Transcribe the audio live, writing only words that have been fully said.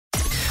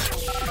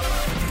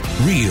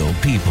Real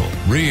people,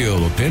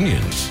 real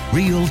opinions,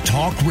 Real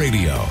Talk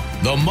Radio.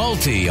 The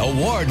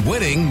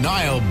multi-award-winning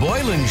Niall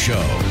Boylan Show.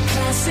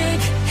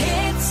 Classic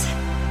hits.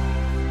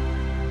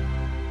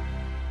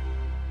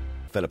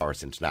 Philip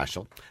Morris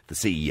International, the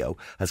CEO,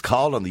 has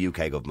called on the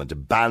UK government to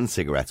ban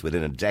cigarettes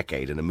within a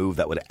decade in a move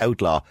that would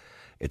outlaw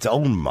its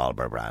own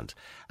Marlboro brand.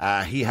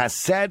 He has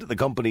said the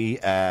company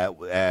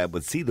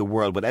would see the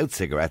world without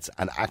cigarettes,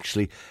 and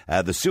actually,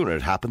 the sooner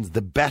it happens,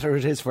 the better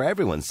it is for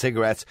everyone.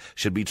 Cigarettes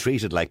should be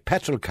treated like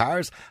petrol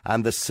cars,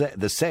 and the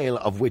sale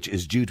of which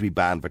is due to be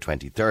banned for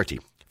 2030.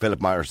 Philip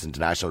Morris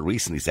International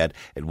recently said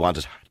it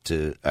wanted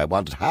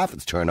half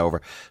its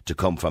turnover to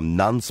come from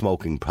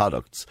non-smoking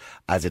products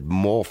as it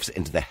morphs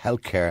into the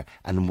healthcare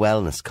and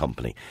wellness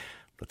company.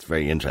 That's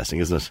very interesting,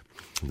 isn't it?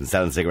 Been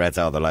selling cigarettes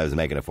all their lives and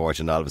making a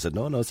fortune. All of a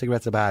sudden, no,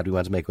 cigarettes are bad. We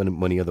want to make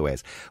money other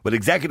ways. With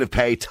executive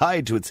pay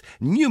tied to its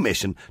new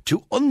mission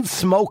to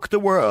unsmoke the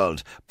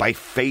world by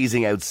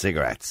phasing out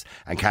cigarettes.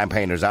 And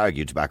campaigners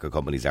argue tobacco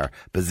companies are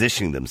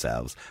positioning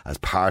themselves as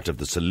part of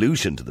the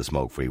solution to the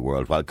smoke-free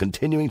world while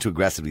continuing to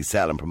aggressively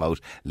sell and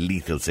promote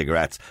lethal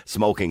cigarettes.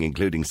 Smoking,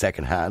 including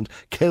second-hand,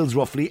 kills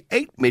roughly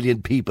 8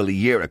 million people a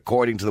year,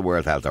 according to the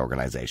World Health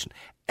Organization.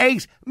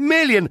 8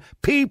 million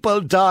people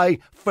die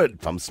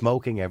from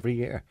smoking every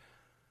year.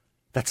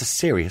 That's a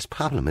serious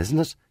problem, isn't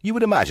it? You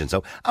would imagine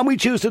so. And we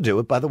choose to do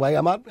it, by the way.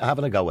 I'm not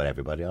having a go at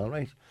everybody, all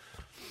right?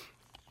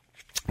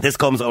 This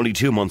comes only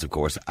 2 months, of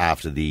course,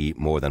 after the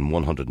more than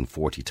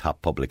 140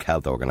 top public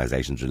health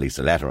organisations released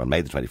a letter on May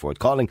the 24th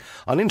calling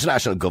on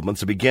international governments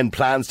to begin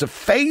plans to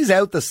phase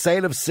out the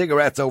sale of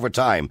cigarettes over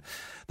time.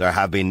 There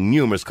have been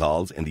numerous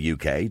calls in the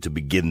UK to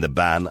begin the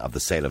ban of the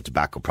sale of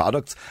tobacco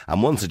products,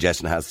 and one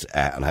suggestion has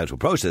on how to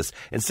approach this: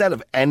 instead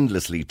of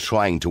endlessly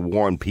trying to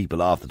warn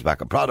people off the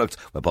tobacco products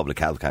with public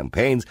health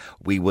campaigns,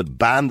 we would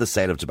ban the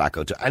sale of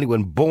tobacco to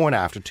anyone born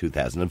after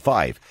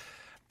 2005.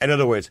 In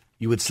other words,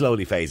 you would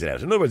slowly phase it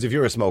out. In other words, if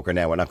you're a smoker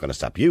now, we're not going to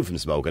stop you from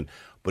smoking,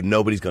 but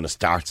nobody's going to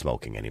start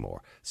smoking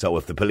anymore. So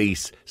if the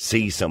police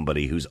see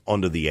somebody who's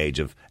under the age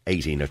of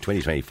 18 or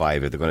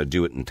 25, if they're going to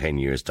do it in 10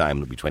 years' time,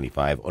 it'll be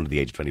 25, under the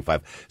age of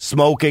 25,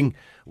 smoking,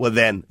 well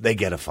then they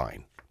get a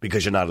fine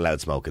because you're not allowed to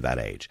smoke at that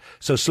age.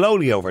 So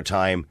slowly over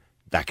time,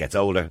 that gets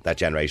older, that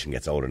generation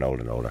gets older and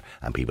older and older,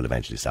 and people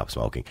eventually stop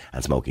smoking,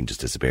 and smoking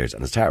just disappears.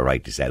 And as Tara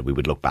rightly said, we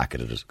would look back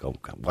at it and go,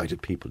 why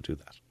did people do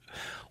that?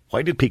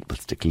 Why did people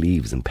stick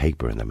leaves and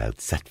paper in their mouth,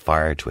 set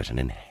fire to it and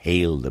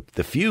inhale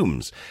the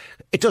fumes?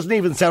 It doesn't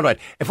even sound right.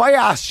 If I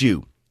asked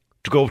you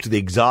to go up to the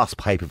exhaust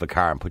pipe of a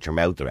car and put your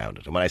mouth around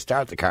it, and when I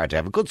start the car to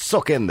have a good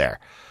suck in there,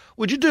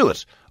 would you do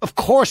it? Of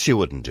course you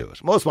wouldn't do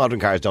it. Most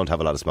modern cars don't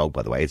have a lot of smoke,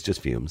 by the way. It's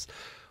just fumes.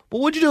 But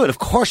would you do it? Of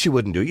course you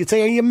wouldn't do it. You'd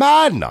say, are you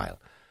mad, Niall?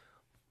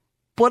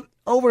 But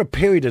over a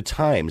period of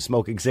time,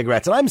 smoking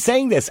cigarettes, and I'm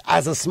saying this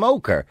as a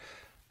smoker,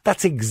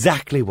 that's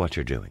exactly what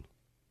you're doing.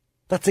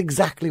 That's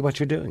exactly what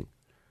you're doing.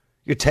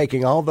 You're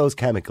taking all those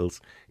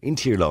chemicals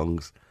into your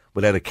lungs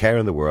without a care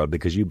in the world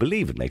because you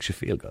believe it makes you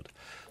feel good.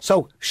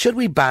 So, should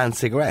we ban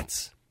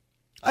cigarettes?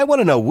 I want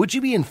to know, would you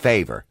be in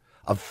favour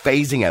of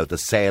phasing out the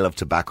sale of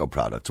tobacco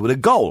products with a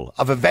goal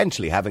of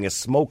eventually having a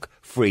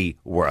smoke-free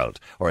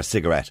world, or a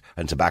cigarette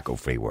and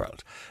tobacco-free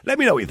world? Let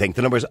me know what you think.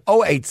 The number is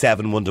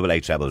 087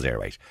 188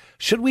 0008.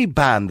 Should we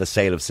ban the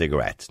sale of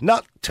cigarettes?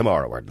 Not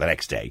tomorrow or the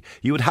next day.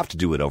 You would have to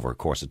do it over a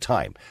course of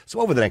time. So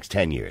over the next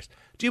 10 years.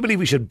 Do you believe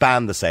we should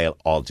ban the sale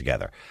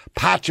altogether?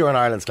 Pat, you're on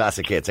Ireland's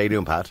Classic Hits. How you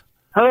doing, Pat?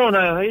 Hello,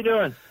 Niall. How you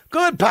doing?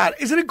 Good, Pat.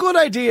 Is it a good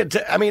idea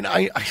to... I mean,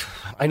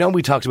 I know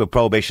we talked about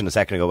prohibition a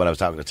second ago when I was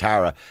talking to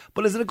Tara,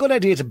 but is it a good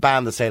idea to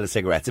ban the sale of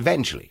cigarettes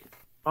eventually?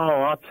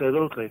 Oh,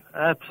 absolutely.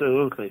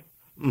 Absolutely.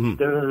 Mm-hmm.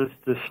 There's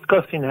a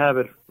disgusting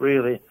habit,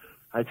 really.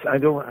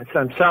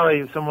 I'm sorry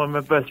if some of my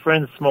best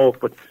friends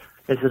smoke, but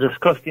it's a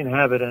disgusting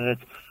habit, and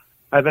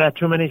I've been at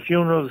too many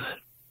funerals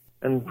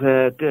and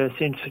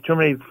seen too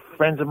many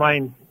friends of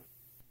mine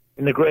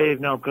in the grave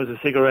now because of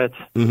cigarettes.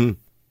 Mm-hmm.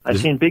 I've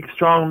seen big,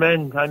 strong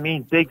men,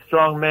 big,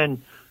 strong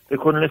men, they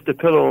couldn't lift a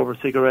pillow over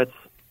cigarettes.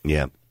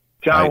 Yeah.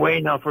 John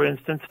Wayne now, for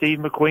instance, Steve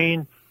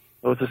McQueen,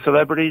 those are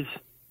celebrities.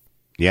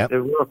 Yeah. They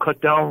were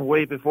cut down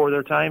way before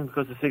their time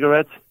because of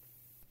cigarettes.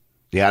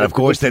 Yeah, and of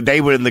course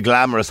they were in the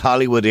glamorous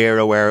Hollywood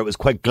era where it was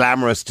quite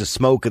glamorous to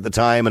smoke at the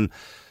time, and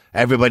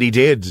everybody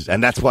did.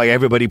 And that's why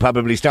everybody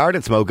probably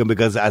started smoking,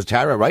 because, as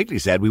Tara rightly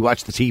said, we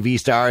watched the TV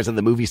stars and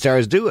the movie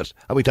stars do it,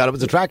 and we thought it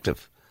was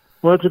attractive.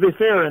 Well, to be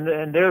fair,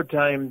 in their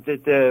time,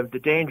 the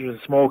dangers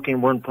of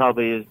smoking weren't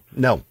probably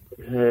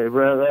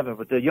relevant.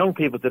 But the young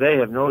people today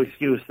have no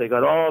excuse. They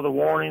got all the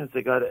warnings.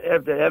 They got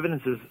the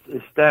evidence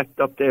is stacked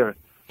up there.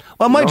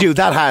 Well, mind you,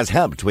 that has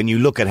helped when you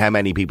look at how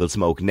many people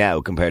smoke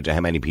now compared to how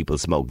many people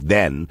smoked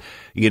then.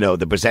 You know,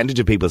 the percentage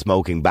of people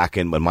smoking back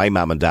in when my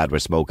mum and dad were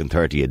smoking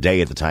 30 a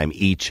day at the time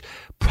each,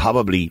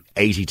 probably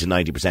 80 to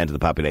 90% of the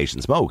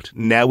population smoked.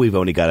 Now we've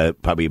only got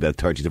probably about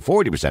 30 to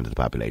 40% of the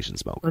population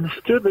smoke. And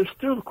there's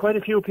still quite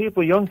a few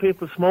people, young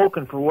people,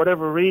 smoking for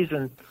whatever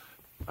reason.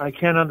 I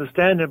can't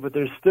understand it, but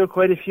there's still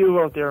quite a few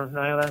out there,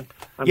 Niall.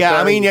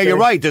 You're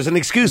right. There's an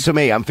excuse for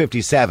me. I'm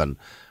 57,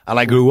 and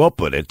I grew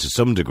up with it to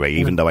some degree,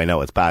 even though I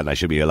know it's bad and I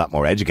should be a lot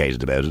more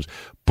educated about it.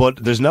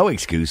 But there's no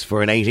excuse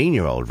for an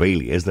 18-year-old,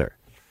 really, is there?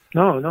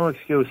 No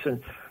excuse.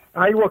 And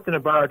I worked in a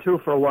bar, too,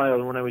 for a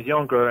while when I was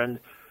younger, and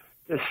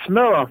the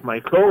smell off my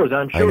clothes,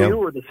 I'm sure you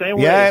were the same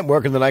way. Yeah,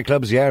 working the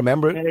nightclubs, I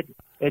remember it. And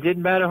it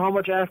didn't matter how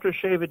much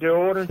aftershave or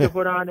deodorant you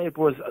put on, it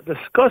was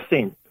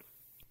disgusting.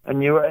 And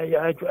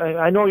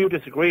I know you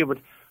disagree, but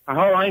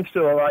how I'm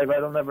still alive, I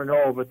don't ever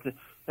know, but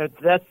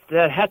that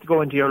had to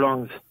go into your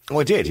lungs. Oh,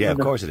 it did, yeah, of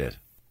course it did.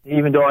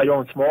 Even though I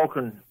don't smoke.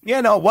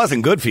 Yeah, no, it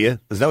wasn't good for you.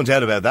 There's no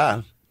doubt about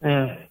that.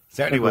 Yeah.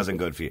 Certainly wasn't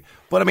good for you.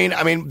 But I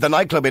mean, the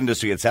nightclub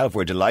industry itself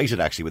were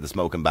delighted actually with the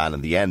smoking ban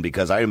in the end,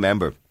 because I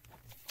remember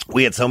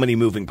we had so many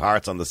moving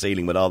parts on the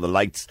ceiling with all the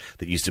lights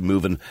that used to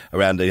move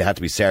around. They had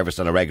to be serviced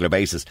on a regular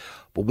basis.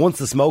 But once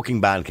the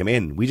smoking ban came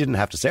in, we didn't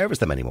have to service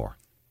them anymore.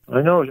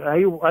 I know.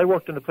 I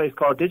worked in a place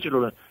called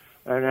Digital,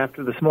 and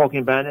after the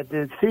smoking ban,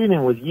 the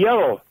ceiling was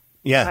yellow.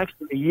 Yeah.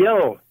 Actually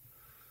yellow.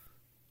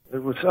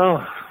 It was,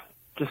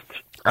 just...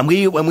 And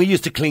when we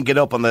used to clink it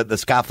up on the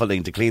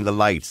scaffolding to clean the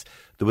lights,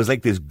 there was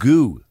like this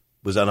goo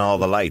was on all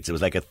the lights. It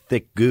was like a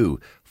thick goo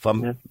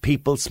from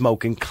people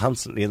smoking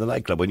constantly in the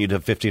nightclub. When you'd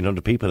have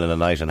 1,500 people in a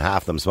night and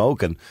half them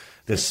smoking,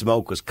 the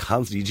smoke was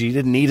constant. You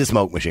didn't need a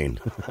smoke machine.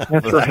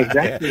 That's right,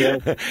 exactly.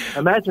 Yeah.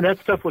 Imagine that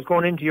stuff was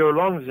going into your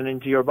lungs and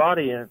into your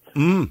body. And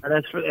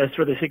that's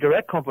for the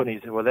cigarette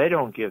companies. Well, they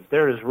don't give.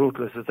 They're as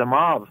ruthless as a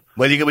mob.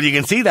 Well, you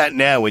can see that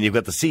now when you've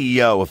got the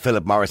CEO of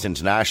Philip Morris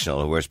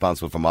International, who are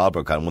responsible for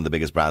Marlboro, one of the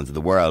biggest brands in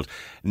the world,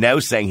 now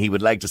saying he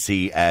would like to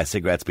see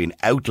cigarettes being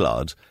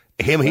outlawed.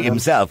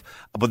 Himself,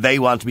 but they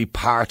want to be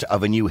part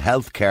of a new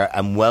healthcare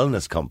and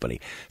wellness company.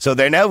 So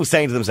they're now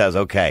saying to themselves,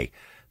 okay,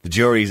 the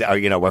juries are,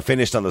 we're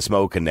finished on the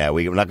smoking now.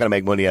 We're not going to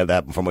make money out of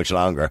that for much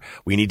longer.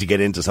 We need to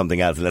get into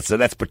something else.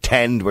 Let's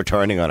pretend we're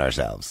turning on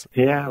ourselves.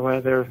 Yeah,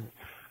 well, they're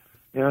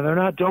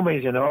not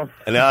dummies, No,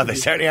 they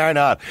certainly are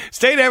not.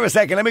 Stay there for a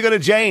second. Let me go to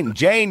Jane.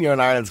 Jane, you're in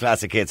Ireland's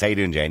Classic Hits. How you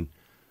doing, Jane?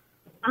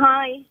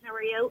 Hi, how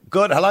are you?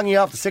 Good. How long are you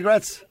off the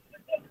cigarettes?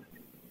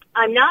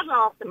 I'm not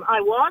off them.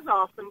 I was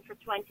off them for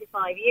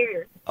 25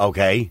 years.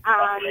 Okay.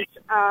 And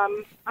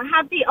I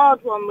had the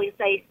odd one, we'll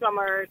say,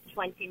 summer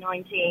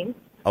 2019.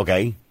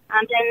 Okay.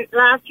 And then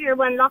last year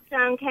when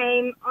lockdown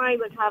came, I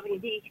was having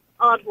the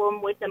odd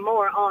one with a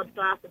more odd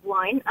glass of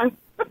wine. And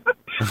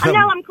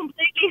now I'm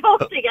completely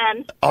hooked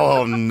again.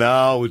 Oh,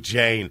 no,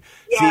 Jane.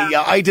 Yeah. See,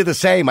 I did the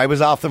same. I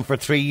was off them for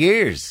 3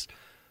 years.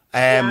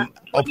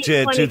 Up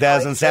to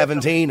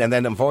 2017, and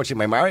then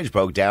unfortunately my marriage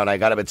broke down. I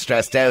got a bit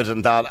stressed out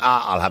and thought,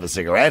 I'll have a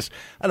cigarette,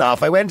 and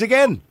off I went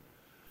again.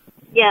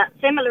 Yeah,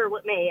 similar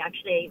with me,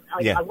 actually.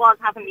 I was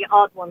having the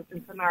odd one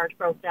since the marriage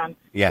broke down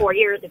 4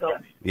 years ago.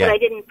 But I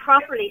didn't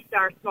properly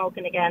start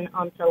smoking again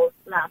until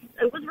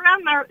it was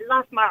around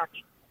last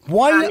March.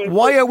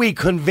 Why are we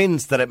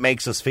convinced that it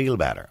makes us feel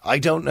better? I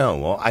don't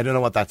know. I don't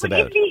know what that's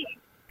about.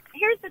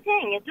 Here's the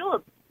thing, it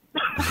does.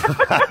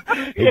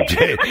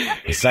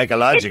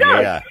 Psychologically,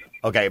 yeah.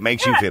 Okay, it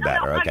makes you feel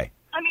better, okay.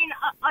 I mean,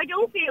 I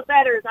don't feel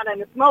better that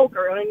I'm a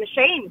smoker. I'm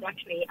ashamed,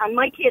 actually. And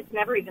my kids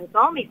never even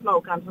saw me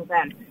smoke until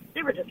then.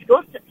 They were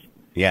disgusted.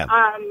 Yeah.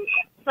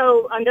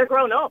 And they're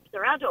grown up.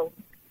 They're adults.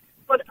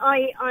 But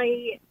I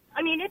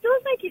mean, it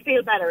does make you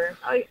feel better.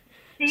 I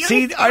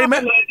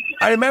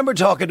remember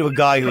talking to a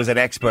guy who was an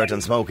expert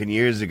on smoking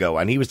years ago,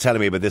 and he was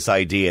telling me about this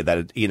idea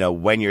that,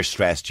 when you're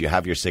stressed, you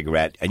have your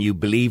cigarette and you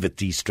believe it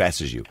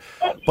de-stresses you.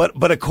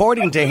 But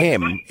according to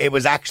him, it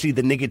was actually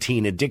the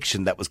nicotine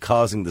addiction that was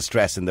causing the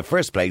stress in the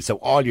first place. So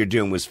all you're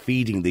doing was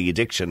feeding the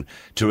addiction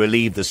to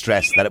relieve the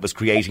stress that it was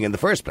creating in the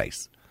first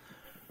place.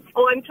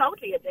 Oh, I'm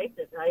totally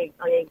addicted. I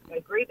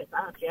agree with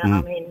that, yeah.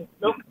 I mean,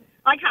 look,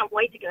 I can't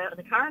wait to get out of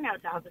the car now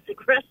to have a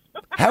cigarette.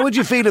 How would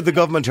you feel if the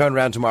government turned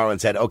around tomorrow and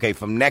said, okay,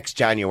 from next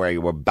January,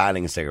 we're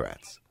banning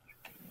cigarettes?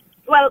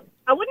 Well,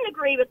 I wouldn't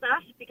agree with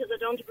that because I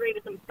don't agree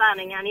with them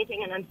banning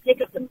anything, and I'm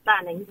sick of them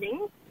banning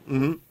things.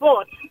 Mm-hmm.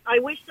 But I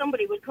wish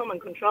somebody would come and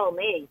control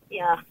me,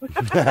 yeah.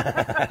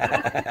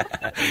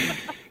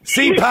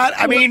 See, Pat,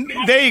 I mean,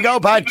 there you go,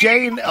 Pat.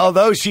 Jane,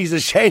 although she's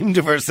ashamed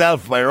of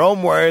herself by her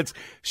own words,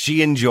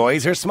 she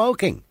enjoys her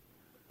smoking.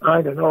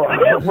 I don't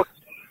know.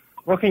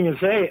 What can you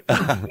say?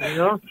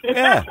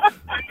 Yeah.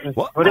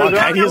 What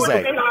can you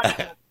say?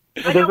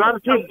 There's a lot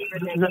of people,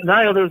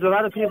 Niall, there's a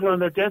lot of people on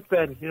their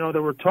deathbed, they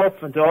were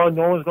tough and no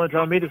one's going to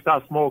tell me to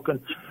stop smoking.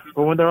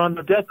 But when they're on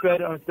their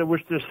deathbed, they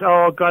wish to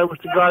God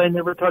I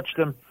never touched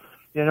them.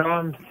 It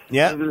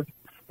was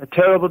a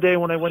terrible day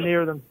when I went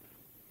near them.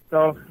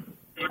 So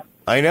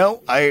I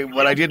know.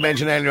 What I did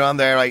mention earlier on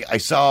there, I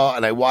saw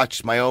and I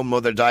watched my own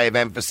mother die of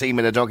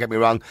emphysema. Now, don't get me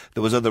wrong,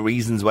 there was other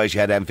reasons why she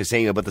had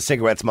emphysema, but the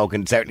cigarette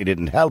smoking certainly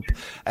didn't help.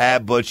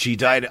 But she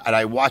died, and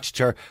I watched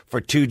her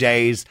for 2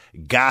 days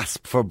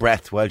gasp for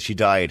breath while she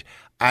died.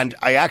 And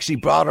I actually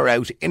brought her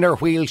out in her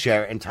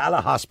wheelchair in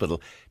Tala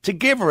Hospital to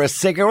give her a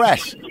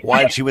cigarette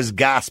while she was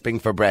gasping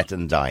for breath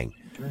and dying.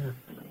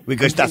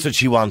 Because that's what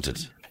she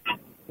wanted.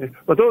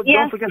 But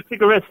don't forget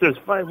cigarettes. There's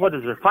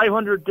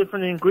 500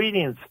 different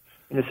ingredients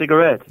in a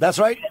cigarette. That's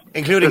right,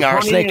 including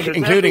arsenic.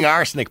 Including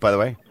arsenic, by the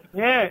way.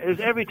 Yeah, there's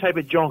every type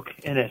of junk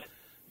in it.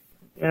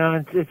 You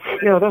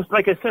know, those,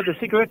 like I said, the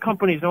cigarette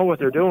companies know what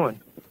they're doing.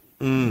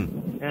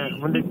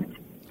 And when to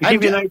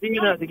give you an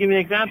idea, to give you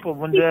an example,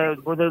 when they're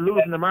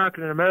losing the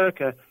market in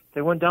America,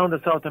 they went down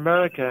to South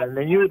America, and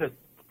they knew that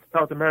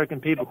South American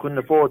people couldn't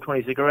afford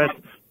 20 cigarettes,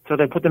 so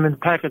they put them in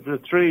packets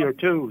of 3 or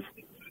 2s.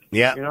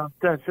 Yeah, you know,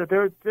 so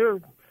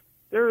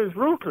they're as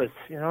ruthless,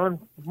 you know.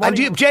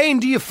 And Jane,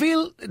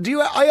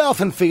 I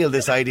often feel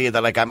this idea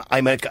that like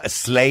I'm a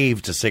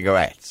slave to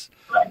cigarettes.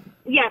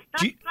 Yes,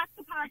 that's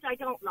the part I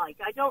don't like.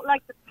 I don't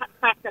like the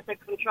fact that they're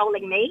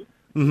controlling me,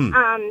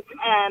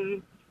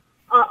 and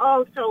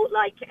also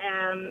like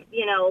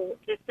you know,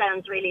 this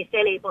sounds really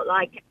silly, but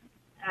like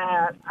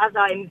as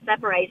I'm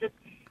separated,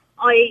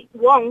 I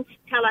won't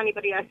tell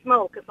anybody I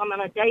smoke if I'm on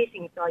a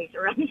dating site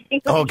or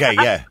anything. Okay,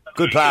 yeah,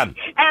 good plan.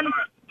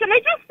 Can I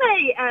just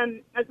say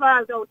as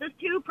well, though, there's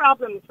 2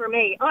 problems for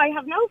me. I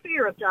have no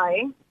fear of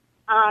dying,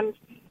 and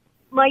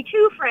my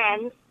 2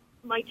 friends,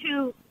 my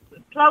 2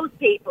 close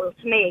people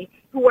to me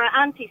who were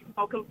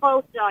anti-smoking,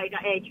 both died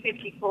at age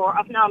 54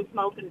 of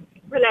non-smoking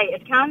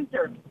related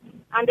cancer.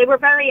 And they were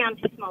very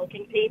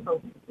anti-smoking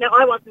people. Now,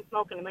 I wasn't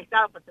smoking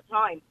myself at the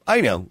time.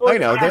 I know.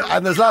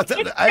 And there's lots of...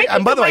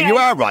 and by the way, you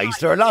are right.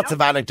 There are lots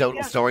of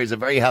anecdotal stories of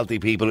very healthy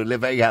people who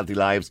live very healthy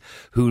lives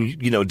who,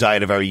 you know, die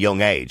at a very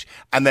young age.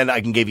 And then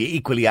I can give you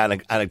equally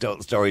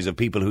anecdotal stories of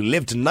people who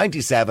lived to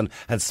 97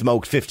 and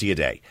smoked 50 a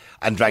day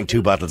and drank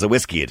 2 bottles of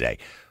whiskey a day.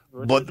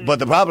 But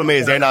the problem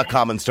is they're not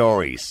common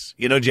stories.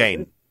 You know,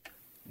 Jane.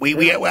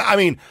 I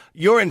mean,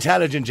 you're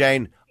intelligent,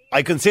 Jane.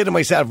 I consider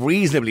myself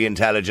reasonably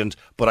intelligent,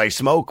 but I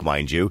smoke,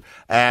 mind you.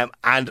 And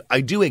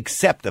I do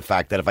accept the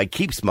fact that if I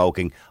keep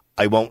smoking,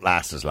 I won't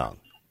last as long.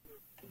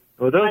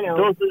 Well,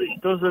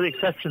 those are the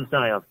exceptions,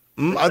 Niall.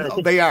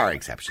 They are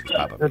exceptions,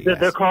 probably.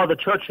 They're called the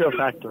Churchill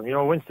factor. You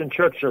know, Winston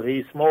Churchill,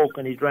 he smoked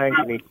and he drank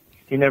and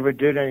he never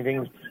did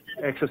anything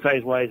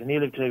exercise-wise, and he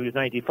lived till he was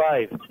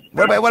 95.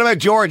 What about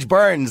George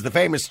Burns, the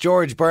famous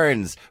George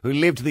Burns, who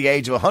lived to the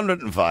age of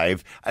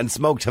 105 and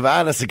smoked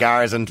Havana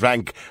cigars and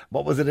drank,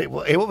 what was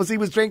he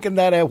was drinking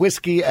that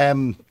whiskey,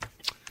 I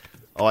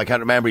can't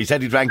remember. He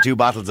said he drank 2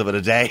 bottles of it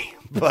a day,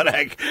 but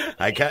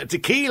I can't,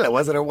 tequila,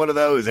 wasn't it, one of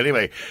those?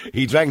 Anyway,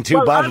 he drank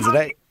 2 bottles a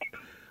day.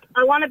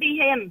 I want to be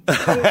him.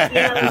 And,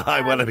 you know,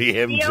 I want to be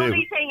him the too. The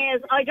only thing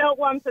is, I don't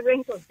want the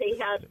wrinkles he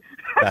had.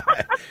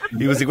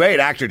 He was a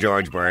great actor,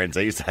 George Burns.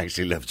 I used to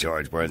actually love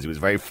George Burns. He was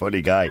a very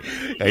funny guy.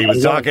 He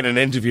was talking in an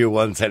interview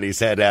once and he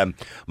said,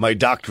 my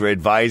doctor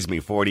advised me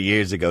 40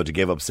 years ago to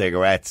give up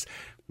cigarettes.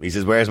 He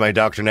says, where's my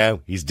doctor now?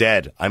 He's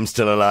dead. I'm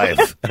still alive.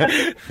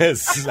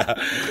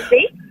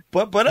 See?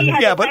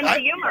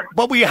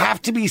 But we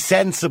have to be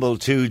sensible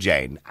too,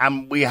 Jane.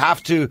 And we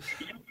have to...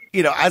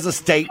 You know, as a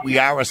state, we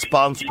are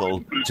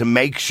responsible to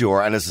make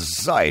sure, and as a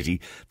society,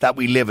 that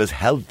we live as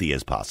healthy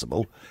as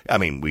possible. I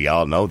mean, we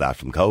all know that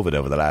from COVID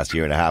over the last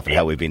year and a half and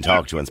how we've been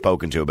talked to and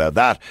spoken to about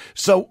that.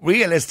 So,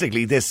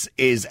 realistically, this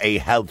is a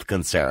health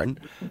concern,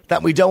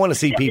 that we don't want to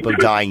see people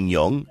dying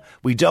young.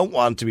 We don't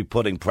want to be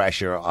putting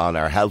pressure on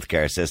our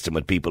healthcare system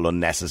with people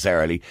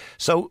unnecessarily.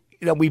 So,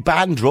 you know, we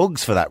ban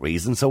drugs for that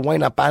reason, so why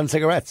not ban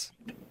cigarettes?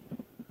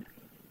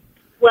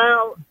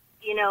 Well,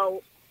 you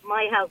know,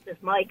 my health is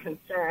my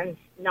concern,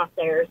 not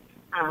theirs,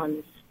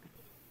 and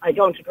I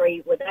don't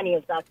agree with any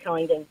of that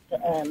kind of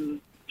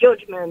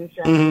judgment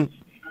and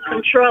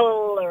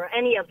control or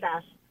any of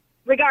that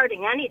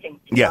regarding anything,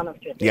 to be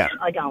honest with you. Yeah.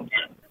 I don't.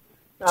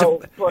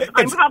 So, but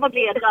I'm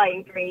probably a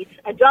dying breed.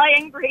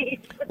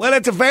 Well,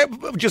 it's a fair,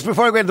 just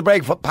before I go into the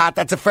break, Pat,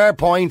 that's a fair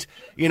point.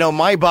 You know,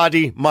 my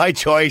body, my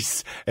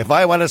choice. If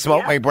I want to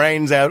smoke my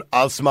brains out,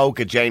 I'll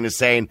smoke it, Jane is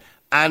saying.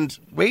 And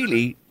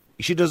really...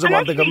 She doesn't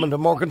want the government to have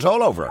more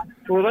control over her.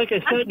 Well, like I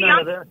said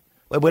now there...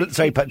 Well,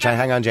 sorry, Pat,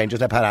 hang on, Jane. Just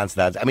let Pat answer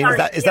that. I mean,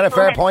 is that a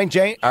fair point,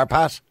 Jane? Or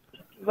Pat?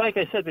 Like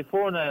I said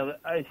before now,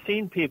 I've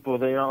seen people,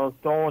 they don't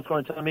going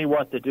to tell me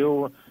what to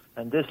do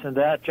and this and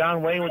that.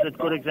 John Wayne was a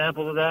good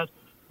example of that.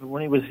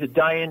 When he was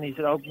dying, he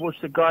said, I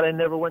wish to God I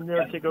never went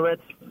near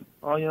cigarettes.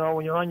 Oh, you know,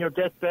 when you're on your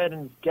deathbed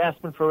and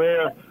gasping for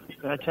air,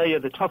 I tell you,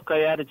 the tough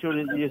guy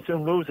attitude, you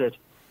soon lose it.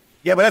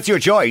 Yeah, but that's your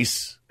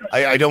choice.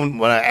 I don't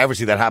want to ever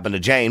see that happen to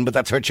Jane, but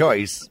that's her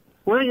choice.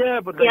 Well, yeah,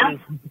 but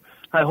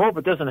I hope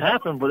it doesn't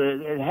happen, but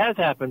it has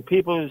happened.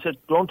 People who said,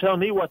 don't tell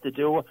me what to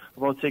do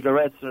about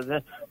cigarettes.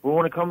 But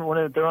when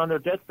they're on their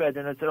deathbed,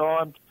 and I said,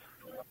 oh,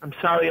 I'm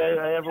sorry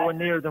I ever went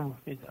near them.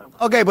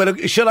 Okay,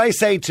 but should I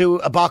say to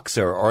a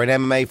boxer or an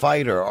MMA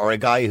fighter or a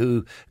guy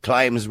who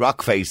climbs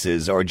rock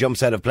faces or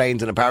jumps out of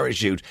planes in a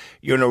parachute,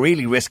 you're in a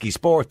really risky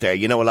sport there.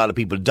 You know, a lot of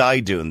people die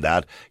doing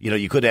that. You know,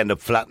 you could end up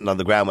flattened on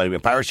the ground when your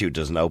parachute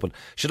doesn't open.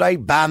 Should I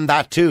ban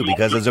that too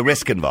because there's a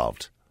risk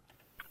involved?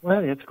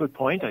 Well, that's a good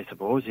point, I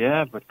suppose,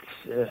 yeah, but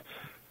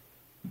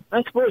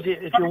I suppose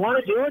if you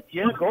want to do it,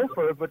 yeah, go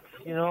for it, but,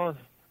 you know,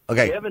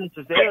 the evidence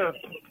is there.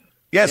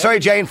 Yeah, sorry,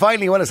 Jane,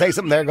 finally, you want to say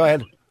something there? Go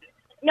ahead.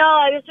 No,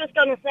 I was just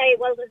going to say,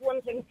 well, there's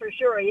one thing for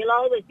sure. You'll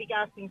always be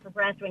gasping for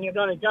breath when you're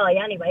going to die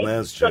anyway.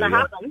 Well, it's going to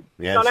happen.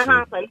 Yeah, it's going to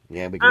happen.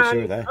 Yeah, we can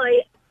assure that.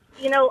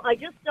 I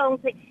just don't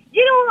think...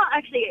 You know what,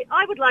 actually,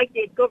 I would like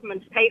the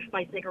government to pay for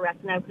my cigarettes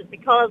now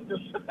because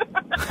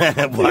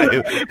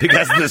Why?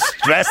 Because of the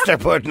stress they're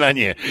putting on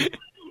you.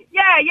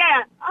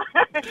 Yeah.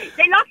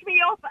 They locked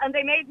me up and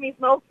they made me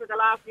smoke for the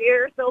last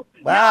year. So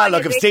well,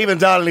 look, if Stephen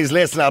Donnelly's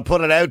listening, I'll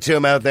put it out to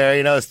him out there.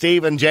 You know,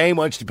 Stephen, Jane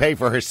wants you to pay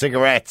for her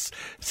cigarettes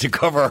to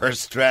cover her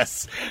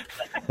stress.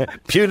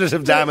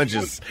 Punitive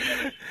damages.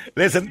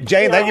 Listen,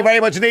 Jane, thank you very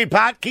much indeed.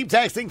 Pat, keep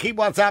texting, keep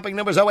WhatsApping.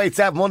 Numbers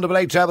 087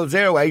 188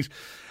 0008.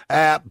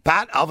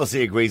 Pat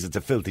obviously agrees it's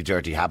a filthy,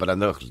 dirty habit, and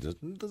look,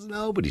 there's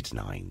nobody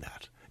denying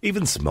that.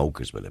 Even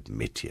smokers will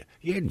admit to you.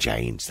 You hear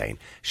Jane saying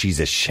she's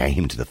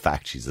ashamed of the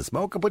fact she's a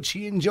smoker, but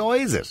she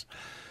enjoys it.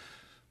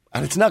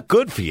 And it's not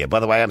good for you. By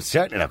the way, I'm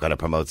certainly not going to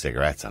promote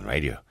cigarettes on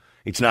radio.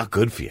 It's not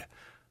good for you.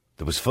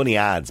 There was funny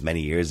ads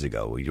many years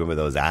ago. You remember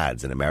those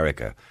ads in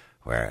America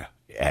where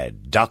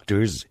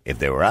doctors, if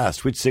they were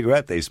asked which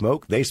cigarette they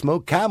smoke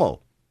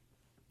Camel.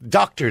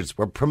 Doctors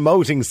were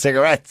promoting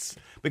cigarettes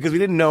because we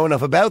didn't know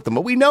enough about them.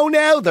 But we know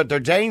now that they're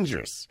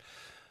dangerous.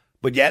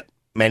 But yet,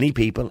 many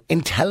people,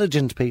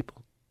 intelligent people,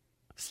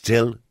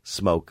 still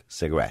smoke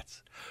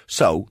cigarettes.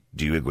 So,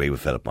 do you agree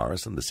with Philip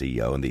Morrison, the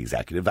CEO and the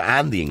executive,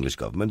 and the English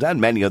government and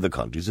many other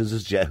countries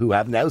who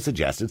have now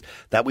suggested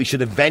that we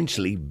should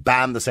eventually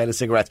ban the sale of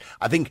cigarettes?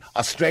 I think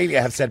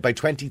Australia have said by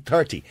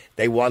 2030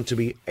 they want to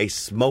be a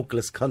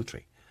smokeless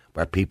country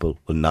where people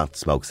will not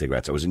smoke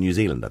cigarettes. It was in New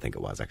Zealand, I think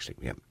it was, actually.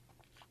 Yeah.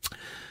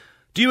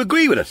 Do you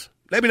agree with it?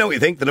 Let me know what you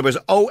think. The number is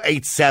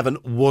 087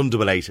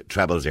 188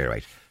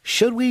 0008.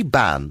 Should we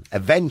ban,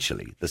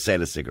 eventually, the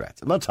sale of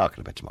cigarettes? I'm not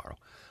talking about tomorrow.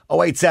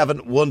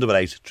 087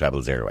 188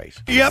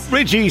 0008. Yep,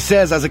 Richie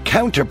says as a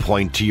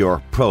counterpoint to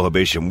your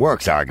prohibition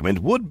works argument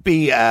would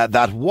be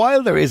that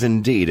while there is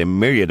indeed a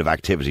myriad of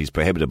activities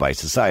prohibited by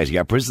society,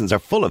 our prisons are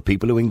full of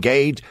people who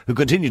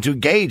continue to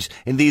engage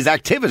in these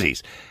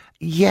activities.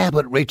 Yeah,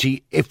 but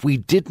Richie, if we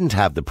didn't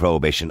have the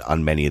prohibition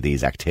on many of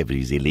these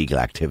activities, illegal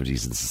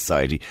activities in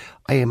society,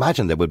 I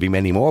imagine there would be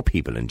many more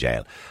people in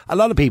jail. A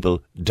lot of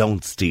people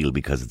don't steal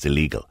because it's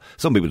illegal.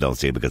 Some people don't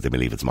steal because they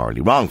believe it's morally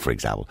wrong, for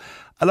example.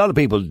 A lot of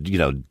people,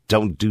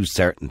 don't do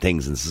certain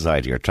things in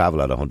society or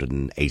travel at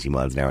 180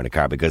 miles an hour in a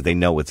car because they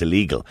know it's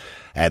illegal.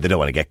 They don't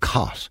want to get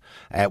caught.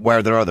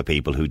 Where there are other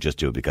people who just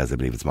do it because they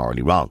believe it's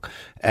morally wrong.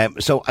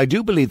 So I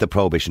do believe the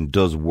prohibition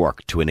does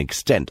work to an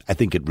extent. I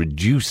think it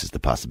reduces the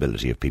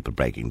possibility of people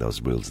breaking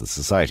those rules in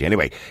society.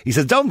 Anyway, he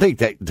says, don't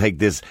take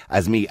this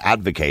as me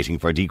advocating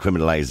for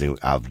decriminalising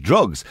of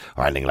drugs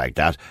or anything like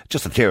that.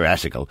 Just a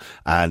theoretical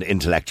and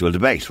intellectual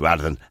debate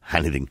rather than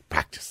anything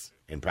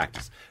in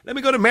practice. Let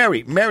me go to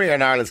Mary. Mary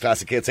on Ireland's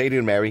Classic Hits. How you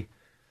doing, Mary?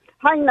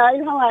 Hi,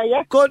 Niall. How are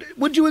you? Good.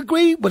 Would you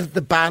agree with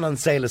the ban on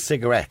sale of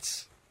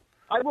cigarettes?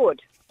 I would.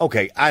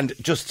 Okay, and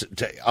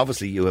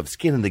obviously you have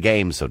skin in the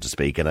game, so to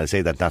speak, and I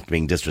say that not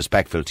being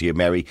disrespectful to you,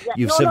 Mary.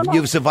 Yeah,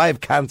 you've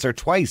survived cancer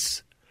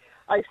twice.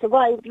 I've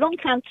survived lung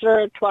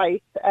cancer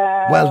twice.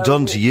 Well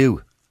done to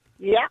you.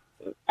 Yeah.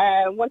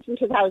 Once in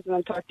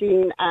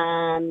 2013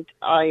 and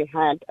I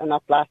had an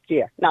up last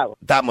year. Now,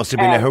 that must have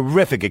been a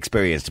horrific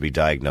experience to be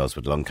diagnosed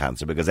with lung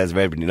cancer because, as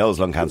everybody knows,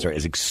 lung cancer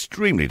is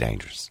extremely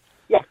dangerous.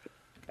 Yes,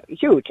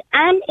 huge.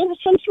 And it was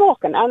from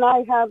smoking.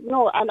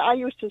 And I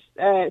used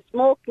to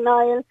smoke,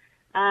 Niall,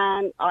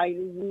 and I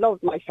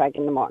loved my fag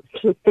in the morning.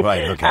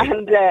 Right, okay.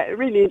 And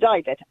really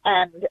enjoyed it.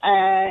 And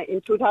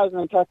in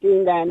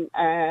 2013 then,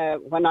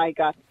 when I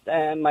got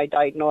my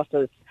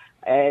diagnosis,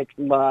 it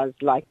was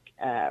like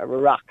a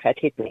rock had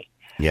hit me.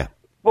 Yeah.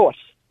 But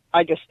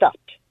I just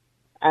stopped.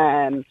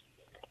 And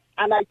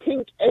I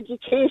think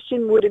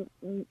education would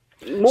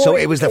have... So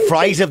it was the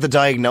fright of the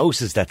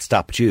diagnosis that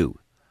stopped you?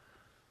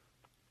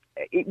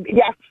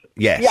 Yes.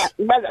 Yes. Yeah.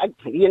 Well,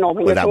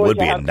 when that would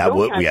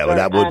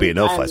be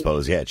enough, I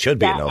suppose. Yeah, it should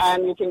be enough.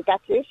 And you think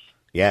that's it.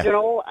 Yeah.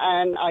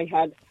 And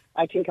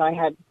I think I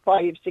had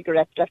 5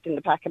 cigarettes left in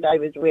the packet. I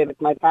was away with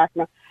my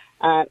partner,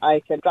 and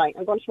I said, right,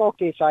 I'm going to smoke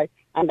these, right,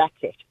 and that's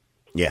it.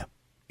 Yeah.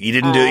 You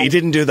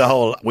didn't do the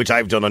whole, which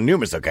I've done on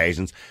numerous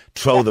occasions,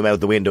 throw them out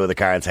the window of the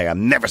car and say,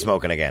 I'm never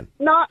smoking again.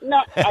 No.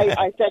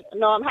 I said,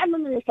 no, I'm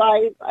having them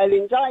inside. I'll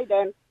enjoy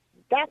them.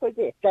 That was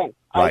it then.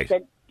 Right. I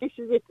said, this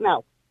is it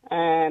now.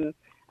 And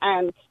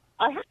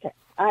I had to.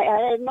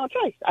 I had no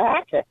choice. I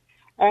had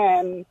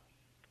to.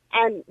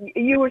 And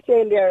you were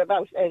saying there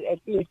about it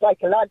being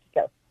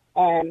psychological.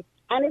 And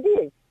it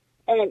is.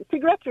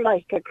 Cigarettes are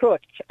like a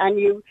crutch. And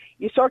you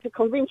sort of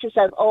convince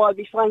yourself, oh, I'll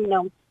be fine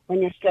now.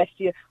 When you're stressed,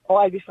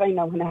 I'll be fine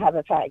now when I have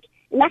a fag.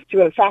 In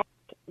actual fact,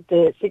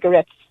 the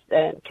cigarettes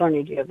turn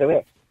you the other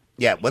way.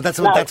 Yeah, well, that's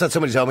what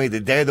somebody told me.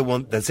 That they're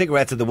the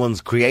cigarettes are the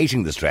ones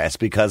creating the stress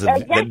because of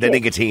the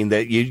nicotine.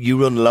 That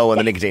you run low on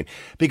the nicotine.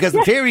 Because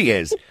the theory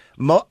is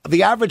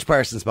the average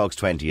person smokes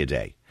 20 a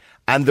day.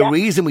 And the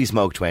reason we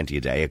smoke 20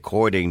 a day,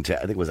 according to,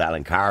 I think it was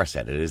Alan Carr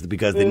said it, is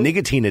because the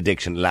nicotine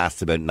addiction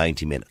lasts about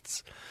 90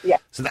 minutes. Yeah.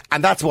 So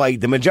and that's why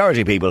the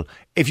majority of people,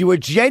 if you were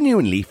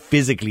genuinely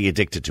physically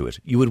addicted to it,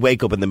 you would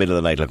wake up in the middle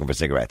of the night looking for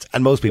cigarettes.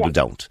 And most people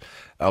don't.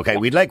 Okay,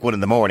 we'd like one in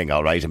the morning,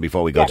 all right, and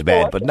before we go to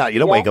bed. But you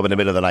don't wake up in the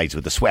middle of the night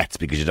with the sweats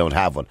because you don't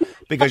have one.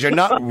 Because you're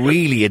not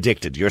really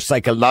addicted. You're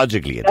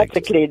psychologically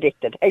addicted. Psychologically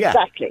addicted.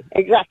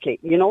 Exactly.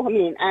 You know what I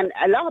mean? And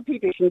a lot of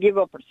people can give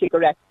up a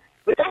cigarette,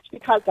 but that's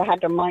because they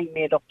had their mind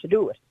made up to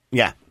do it.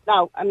 Yeah.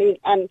 Now, I mean,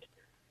 and...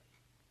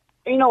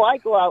 You know, I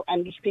go out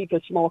and there's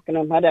people smoking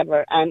and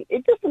whatever, and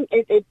it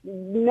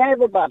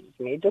never bothers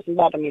me. It doesn't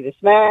bother me the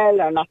smell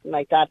or nothing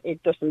like that.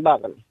 It doesn't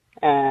bother me.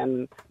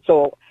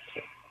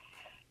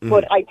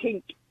 But I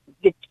think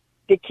the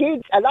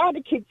kids, a lot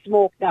of kids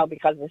smoke now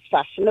because it's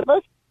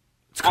fashionable.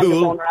 It's cool. And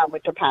they're going around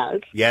with their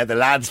pals. Yeah, the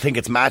lads think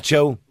it's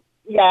macho.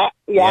 Yeah,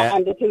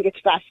 and they think it's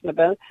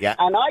fashionable. Yeah.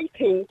 And I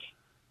think,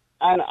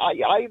 and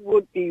I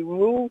would be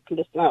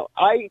ruthless now,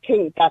 I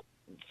think that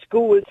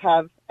schools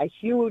have a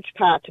huge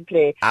part to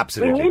play.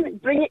 Absolutely.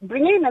 Bring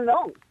in a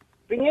lung.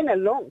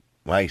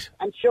 Right.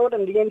 And show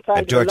them the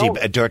inside of the lung.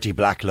 A dirty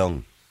black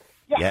lung.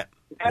 Yeah.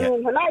 I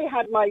mean, when I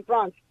had my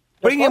bronch...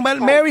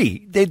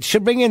 Mary, they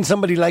should bring in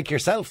somebody like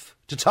yourself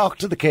to talk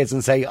to the kids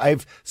and say,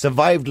 I've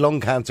survived lung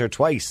cancer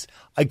twice.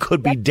 I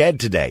could be dead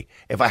today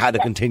if I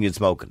had continued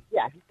smoking.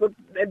 Yeah, but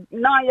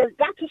Niall,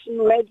 that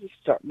doesn't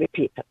register with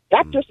people.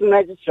 That doesn't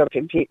register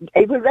with people.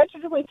 It will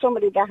register with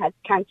somebody that has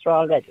cancer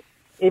already.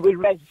 It will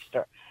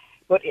register.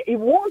 But it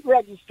won't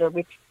register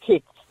with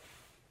kids.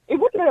 It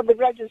wouldn't have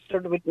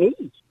registered with me.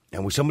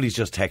 And somebody's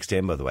just texted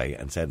in, by the way,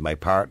 and said, my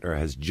partner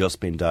has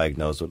just been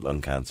diagnosed with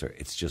lung cancer.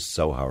 It's just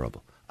so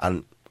horrible.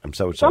 And I'm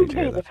so sorry to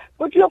hear that.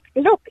 But look,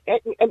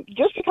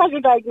 just because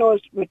you're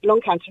diagnosed with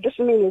lung cancer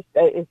doesn't mean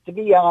it's the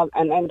be-all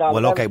and end-all.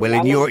 Well, okay,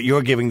 and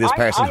you're giving this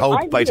person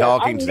hope by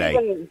talking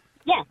today.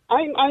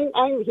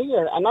 I'm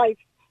here, and I've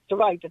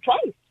survived it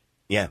twice.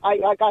 Yeah. I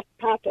got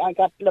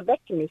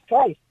lobectomies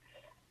twice.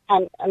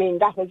 And, I mean,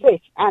 that was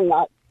it. And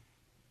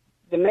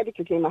the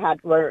medical team I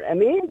had were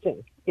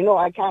amazing. You know,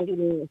 I can't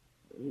even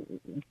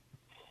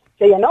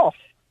say enough.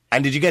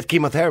 And did you get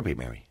chemotherapy,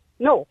 Mary?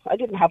 No, I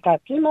didn't have to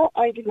have chemo.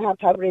 I didn't have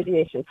to have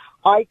radiation.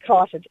 I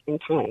caught it in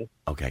time.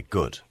 Okay,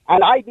 good.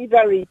 And I'd be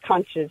very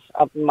conscious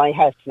of my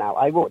health now.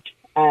 I would.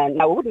 And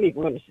now I wouldn't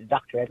even run to the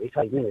doctor every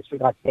 5 minutes, for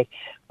God's sake.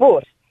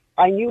 But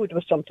I knew there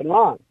was something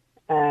wrong.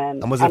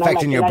 And was it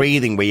affecting your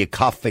breathing? Were you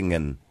coughing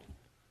and...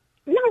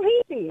 Not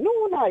really. No,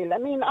 Niall. I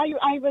mean, I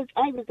was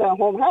a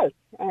home health,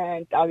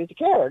 and I was a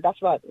carer. That's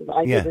what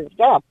I did as a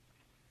job.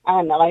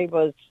 And I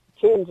was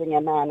changing a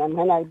man, and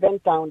when I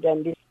bent down,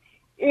 then this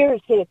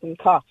irritating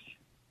cough,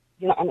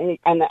 you know,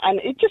 and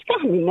it just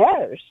got me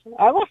nerves.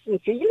 I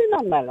wasn't feeling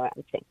unwell or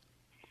anything.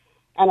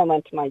 And I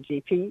went to my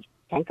GP.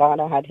 Thank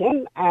God I had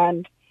him,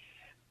 and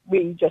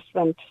we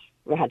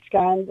had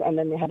scans, and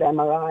then we had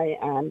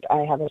MRI, and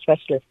I have a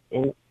specialist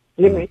in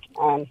Limerick,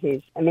 and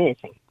he's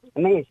amazing.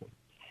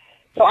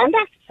 So, and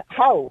that's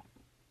how.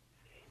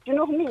 Do you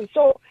know what I mean?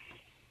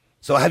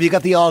 So have you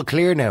got the all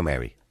clear now,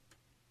 Mary?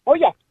 Oh,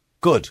 yeah.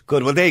 Good.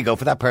 Well, there you go.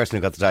 For that person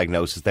who got the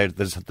diagnosis,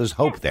 there's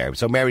hope there.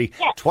 So Mary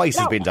twice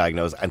has been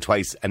diagnosed,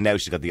 and now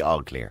she's got the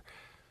all clear.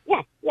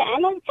 Yeah,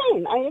 and I'm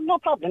fine. I have no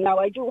problem. Now,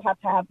 I do have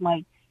to have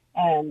my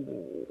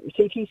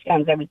CT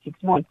scans every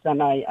 6 months,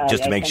 and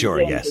just to make sure,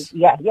 yes.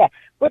 Yeah.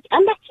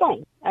 And that's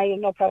fine. I have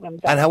no problem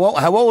with that. And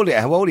how old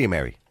are you,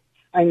 Mary?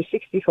 I'm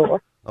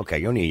 64. Okay,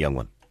 you're only a young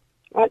one.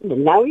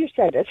 Now you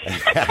said it.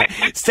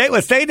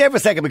 Stay there for a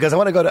second, because I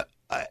want to go to...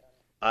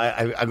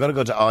 I'm going to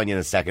go to Anya in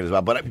a second as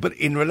well. But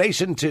in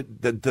relation to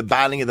the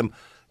banning of them,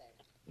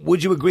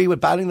 would you agree with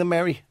banning them,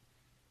 Mary?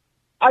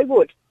 I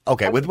would.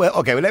 Okay.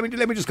 Let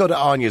me just go to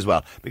Anya as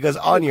well, because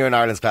Anya in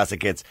Ireland's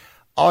Classic Hits.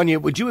 Anya,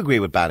 would you agree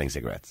with banning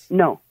cigarettes?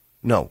 No.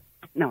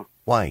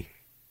 Why?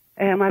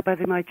 My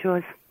body, my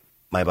choice.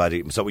 My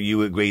body. So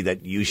you agree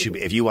that you should,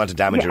 if you want to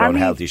damage your own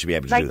health, you should be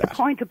able to do that. The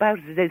point about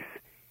it is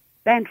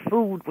banned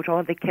food with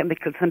all the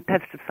chemicals and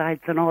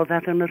pesticides and all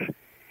that in it.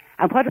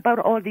 And what about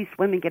all these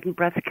women getting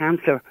breast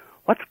cancer?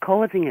 What's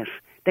causing it?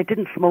 They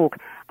didn't smoke.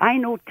 I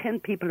know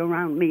 10 people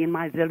around me in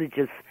my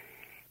villages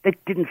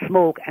that didn't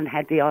smoke and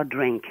had the odd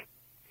drink.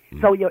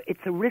 So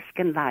it's a risk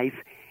in life.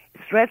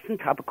 Stress on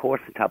top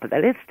of the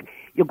list.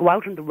 You go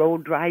out on the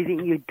road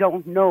driving, you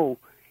don't know.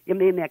 You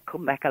may not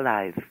come back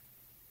alive.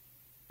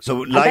 So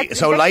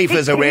life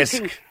is a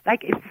risk.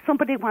 Like, if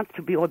somebody wants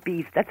to be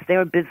obese, that's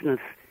their business.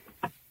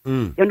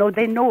 You know,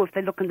 they know if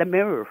they look in the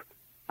mirror.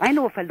 I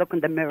know if I look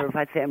in the mirror, if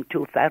I say I'm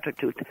too fat or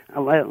too...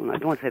 well, I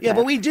don't say that. Yeah,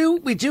 but we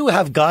do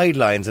have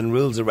guidelines and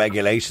rules and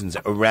regulations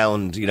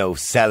around, you know,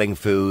 selling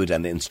food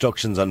and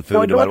instructions on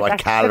food about what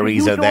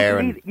calories are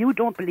there. You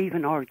don't believe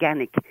in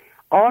organic.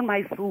 All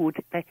my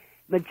food, the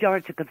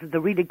majority, because it's a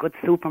really good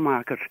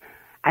supermarket,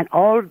 and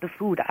all the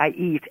food I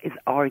eat is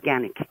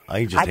organic.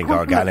 I just think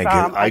organic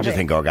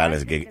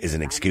is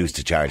an excuse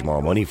to charge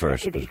more money for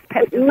it. It is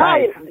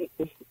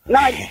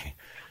pesticide.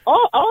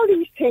 All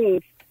these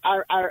things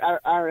are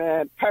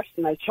a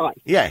personal choice.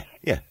 Yeah.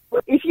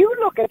 But if you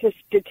look at the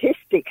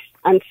statistics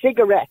on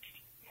cigarettes,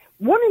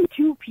 1 in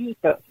 2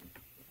 people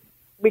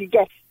will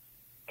get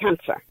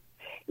cancer.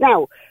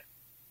 Now,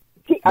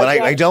 But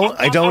I don't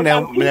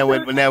now,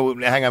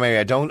 hang on, Mary,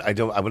 I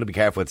want to be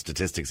careful with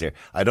statistics here.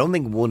 I don't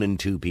think 1 in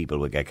 2 people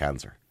will get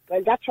cancer.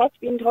 Well, that's what's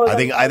been told.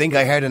 I think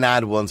I heard an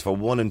ad once for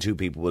 1 in 2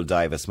 people will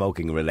die of a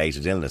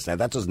smoking-related illness. Now,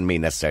 that doesn't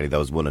mean necessarily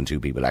those 1 in 2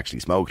 people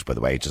actually smoked, by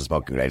the way. It's just a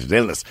smoking-related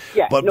illness.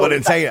 Yeah, but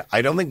in saying,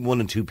 I don't think 1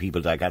 in 2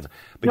 people die of cancer.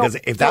 Because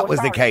if that was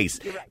the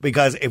case,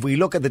 because if we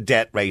look at the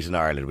death rate in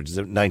Ireland, which is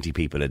 90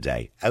 people a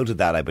day, out of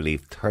that, I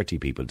believe 30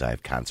 people die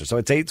of cancer. So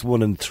I'd say it's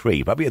 1 in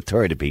 3. Probably a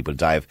third of people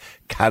die of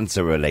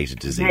cancer-related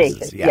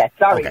diseases. Yeah,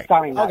 sorry. Okay,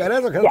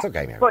 that's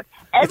okay, Mary. But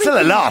it's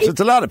still a lot. It's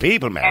a lot of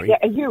people, Mary.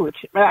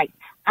 Huge, right.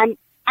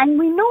 And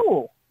we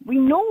know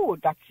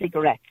that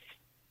cigarettes.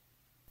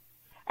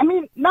 I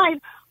mean, Niall,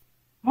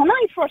 when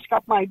I first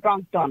got my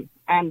bronch done,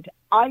 and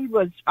I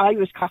was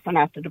coughing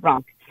after the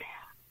bronch,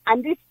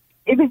 and it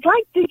was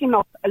like digging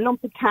up a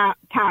lump of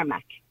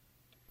tarmac.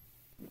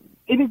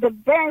 It was the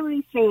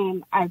very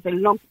same as a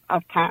lump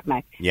of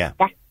tarmac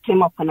that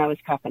came up when I was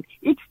coughing.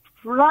 It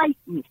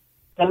frightened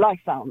the life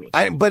out of me.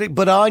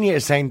 But Anya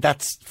is saying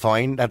that's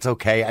fine, that's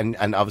okay, and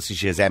obviously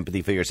she has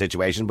empathy for your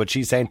situation, but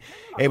she's saying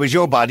it was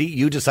your body,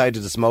 you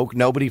decided to smoke,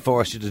 nobody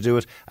forced you to do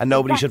it, and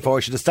nobody should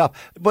force you to stop.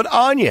 But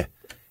Anya,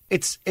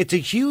 it's a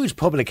huge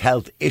public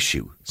health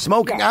issue.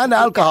 Smoking and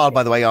alcohol,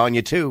 by the way,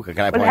 Anya, too, can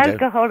I point out? Well,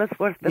 alcohol is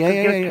worse because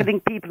you're killing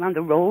people on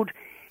the road,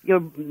 you're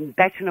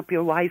bashing up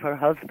your wife or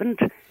husband,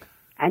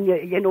 and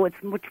you know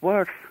it's much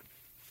worse.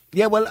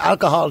 Yeah, well,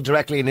 alcohol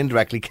directly and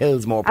indirectly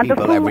kills more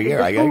people every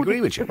year. I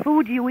agree with you. The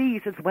food you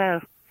eat as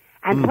well.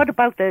 And what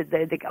about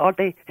all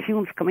the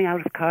fumes coming out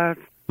of cars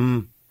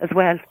as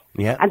well?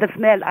 Yeah. And the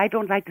smell. I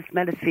don't like the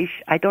smell of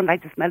fish. I don't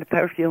like the smell of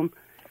perfume.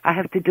 I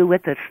have to do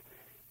with it.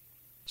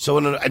 So,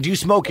 do you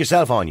smoke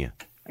yourself, Anya?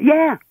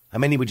 Yeah. How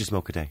many would you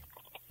smoke a day?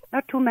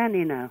 Not too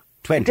many now.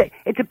 20?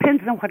 It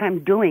depends on what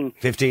I'm doing.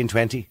 15,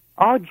 20?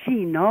 Oh,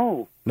 gee,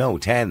 no. No,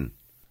 10.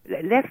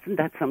 Less than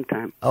that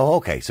sometimes. Oh,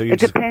 okay. So it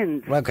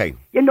depends. Okay.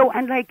 You know,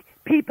 and like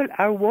people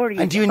are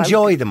worried. And do you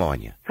enjoy them,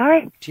 Anya?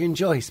 Sorry? Do you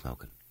enjoy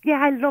smoking? Yeah,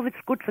 I love it.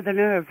 It's good for the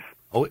nerves.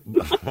 Oh,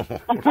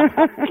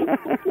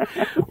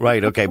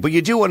 right. Okay, but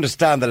you do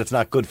understand that it's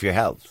not good for your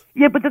health.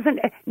 Yeah, but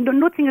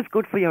nothing is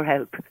good for your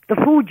health. The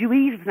food you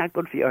eat is not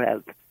good for your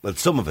health. Well,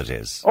 some of it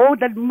is. Oh,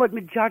 the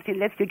majority,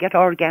 unless you get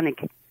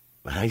organic.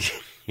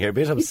 You're a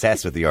bit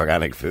obsessed with the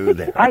organic food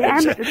there. I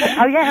am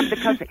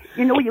because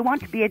you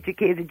want to be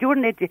educated. You're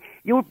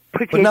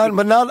pretty.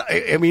 But not.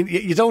 I mean,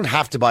 you don't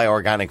have to buy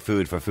organic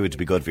food for food to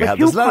be good for your health.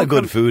 There's a lot of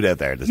good food out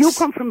there. You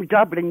come from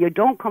Dublin. You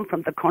don't come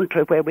from the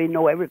country where we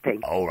know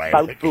everything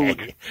about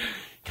food.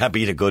 Can't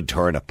beat a good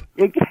turnip.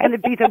 You can't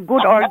beat a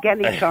good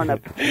organic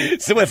turnip.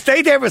 So we'll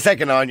stay there for a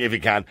second, Anya, if you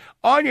can.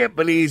 Anya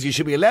believes you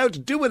should be allowed to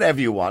do whatever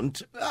you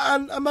want,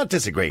 and I'm not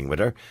disagreeing with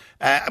her,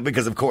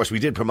 because of course we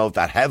did promote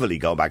that heavily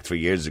going back 3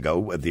 years ago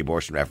with the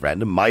abortion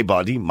referendum. My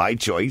body, my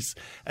choice,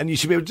 and you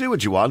should be able to do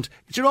what you want.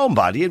 It's your own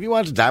body. If you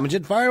want to damage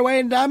it, fire away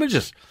and damage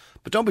it.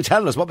 But don't be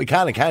telling us what we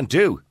can and can't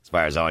do, as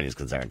far as Anya's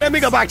concerned. Let me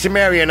go back to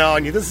Mary and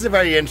Anya. This is a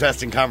very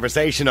interesting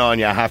conversation,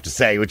 Anya, I have to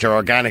say, with your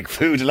organic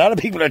food. A lot of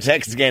people are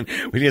texting again.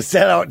 Will you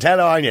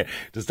tell Anya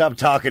to stop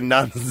talking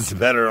nonsense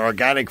about her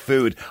organic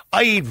food?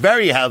 I eat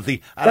very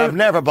healthy, and I've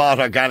never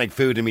bought organic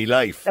food in my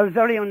life. They're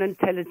very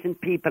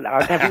unintelligent people.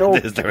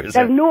 There's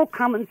no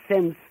common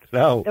sense.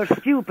 No. They're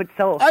stupid,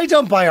 so... I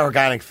don't buy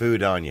organic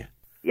food, Anya.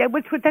 Yeah,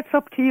 but that's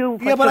up to you.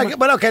 Yeah,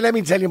 but okay, let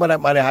me tell you what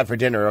I had for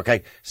dinner,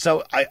 okay?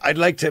 So I'd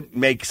like to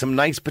make some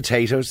nice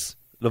potatoes,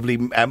 lovely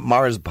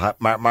Morris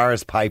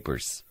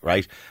Pipers,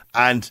 right?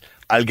 And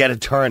I'll get a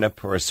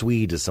turnip, or a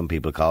swede, as some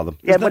people call them.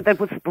 Yeah, but that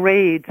was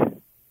sprayed.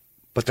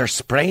 But they're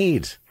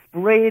sprayed.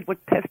 Sprayed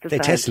with pesticides. They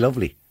taste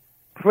lovely.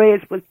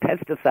 Sprayed with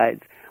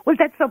pesticides. Well,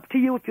 that's up to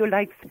you if you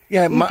like.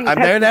 Yeah, now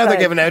they're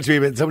giving out to me,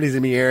 but somebody's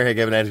in my ear here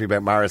giving out to me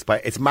about Morris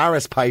Pipers. It's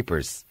Morris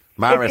Pipers.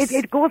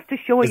 It goes to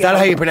show you. Is that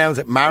how you pronounce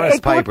it? Morris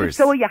Pipers. It goes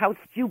to show you how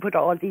stupid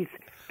all these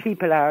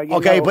people are.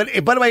 Okay,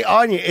 but by the way,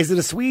 Anya, is it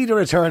a swede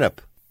or a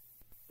turnip?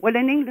 Well,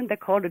 in England they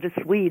call it a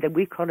swede and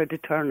we call it a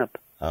turnip.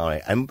 All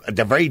right, and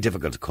they're very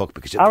difficult to cook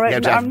because you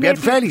have to be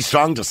fairly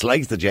strong to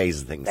slice the jays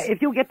and things.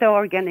 If you get the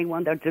organic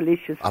one, they're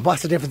delicious. And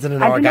what's the difference in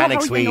an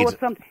organic swede?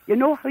 You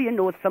know how you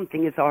know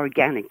something is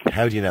organic?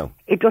 How do you know?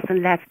 It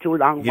doesn't last too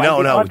long. Do you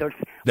know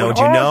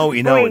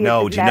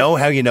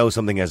how you know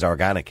something is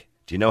organic?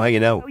 Do you know how you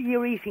know?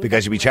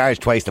 Because you'll be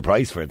charged twice the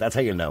price for it. That's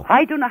how you know.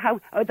 I don't know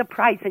how the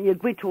price, and you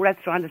go to a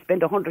restaurant and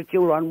spend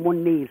 €100 on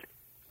one meal.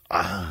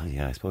 Ah,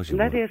 yeah, I suppose you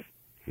would. That is.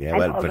 Yeah,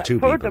 well, for two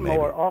people, maybe.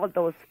 Furthermore, all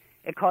those,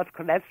 it causes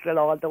cholesterol,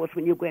 all those,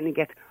 when you go in and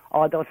get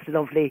all those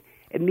lovely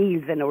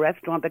meals in a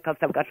restaurant, because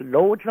they've got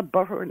loads of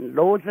butter and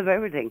loads of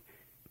everything.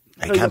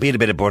 You can't beat a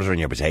bit of butter in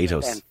your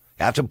potatoes.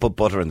 You have to put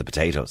butter in the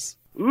potatoes.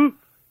 You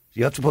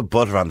have to put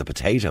butter on the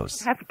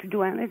potatoes. You have to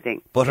do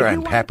anything. Butter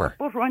and pepper.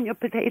 Butter on your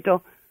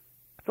potato.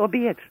 So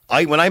be it.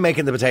 When I'm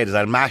making the potatoes,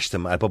 I'll mash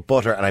them, I put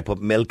butter and I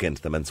put milk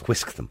into them and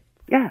whisk them.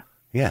 Yeah.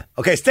 Yeah.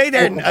 Okay, stay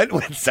there.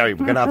 Sorry,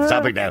 we're going off the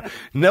topic now.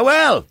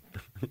 Noelle.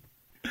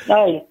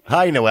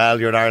 Hi, Noelle.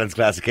 You're in Ireland's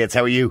Classic Hits.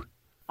 How are you?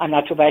 I'm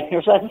not too bad.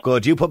 Yourself?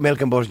 Good. Do you put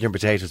milk and butter in your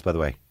potatoes, by the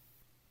way?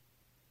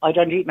 I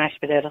don't eat mashed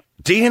potatoes.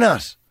 Do you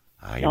not?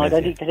 No, I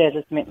don't eat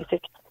potatoes to make me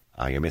sick.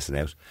 Oh, you're missing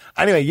out.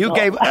 Anyway,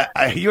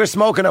 you were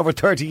smoking over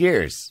 30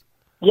 years.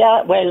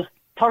 Yeah, well,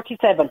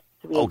 37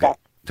 to be exact.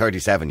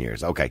 37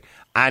 years, okay.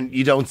 And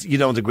you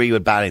don't agree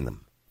with banning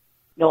them?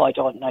 No, I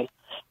don't.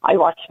 I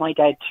watched my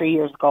dad 3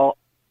 years ago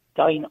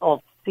dying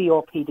of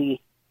COPD.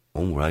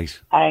 Oh, right.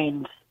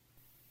 And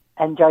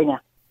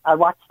angina. I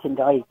watched him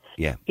die.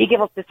 Yeah. He gave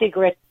up the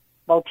cigarette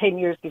about 10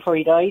 years before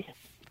he died,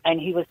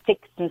 and he was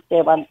sick since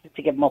they wanted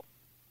to give him up.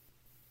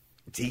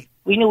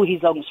 We knew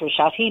his lungs were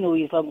shot. He knew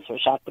his lungs were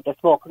shot, but the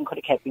smoking could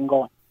have kept him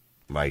going.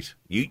 Right.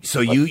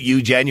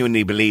 You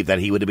genuinely believe that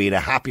he would have been a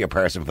happier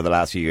person for the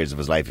last few years of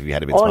his life if he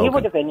had been smoking? Oh, he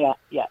would have been, yeah.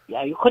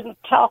 You couldn't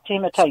talk to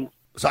him at times.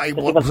 So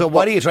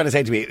what are you trying to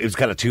say to me? It was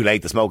kind of too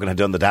late. The smoking had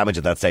done the damage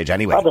at that stage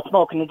anyway. Well, the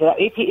smoking,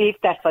 if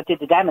that's what did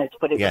the damage,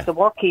 but it was the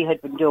work he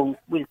had been doing.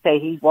 We'll say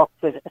he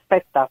worked with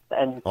asbestos.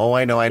 And oh,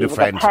 I know. I had a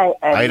friend. I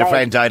had a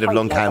friend died of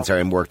lung cancer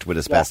and worked with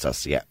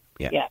asbestos. Yeah.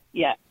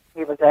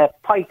 He was a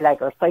pipe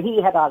legger, so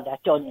he had all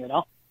that done, you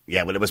know.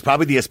 Yeah, well, it was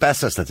probably the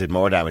asbestos that did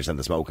more damage than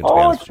the smoking. It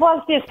was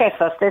the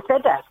asbestos. They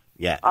said that.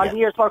 Yeah. All the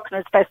years working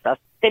asbestos.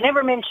 They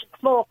never mentioned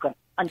smoking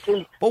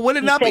until. But would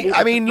it not be?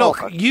 I mean, look,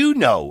 you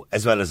know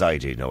as well as I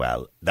do,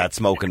 Noelle, that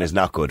smoking is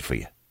not good for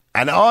you.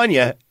 And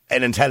Anya,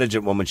 an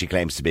intelligent woman she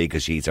claims to be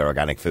because she eats her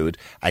organic food,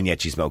 and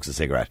yet she smokes a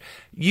cigarette.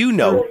 You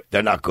know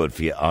they're not good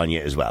for you,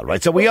 Anya, as well,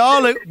 right? So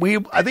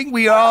I think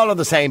we are all on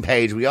the same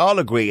page. We all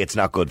agree it's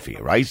not good for you,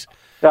 right?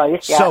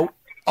 Right. Yeah. So.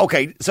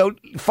 Okay, so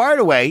fire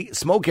away,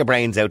 smoke your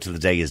brains out till the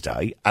day is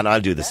die, and I'll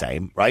do the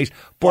same, right?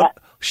 But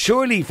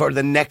surely for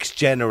the next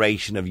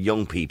generation of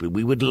young people,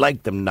 we would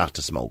like them not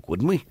to smoke,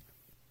 wouldn't we?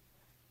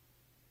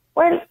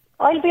 Well,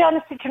 I'll be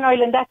honest with you,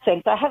 Niall, in that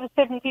sense. I have a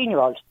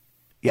 17-year-old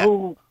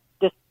who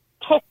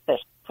detested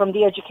from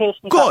the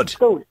education he got in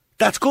school.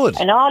 That's good.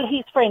 And all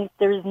his friends,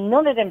 there is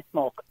none of them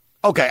smoke.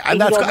 Okay,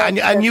 and that's good.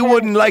 And you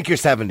wouldn't like your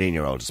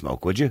 17-year-old to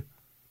smoke, would you?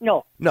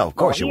 No. No, of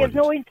course you wouldn't. He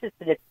has no interest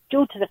in it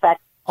due to the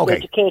fact the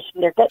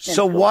education they're getting.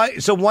 So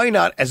why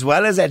not, as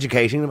well as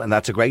educating them, and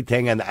that's a great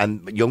thing,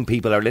 and young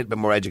people are a little bit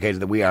more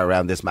educated than we are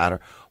around this matter,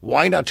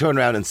 why not turn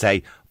around and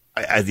say,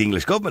 as the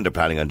English government are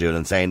planning on doing,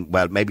 and saying,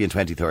 well, maybe in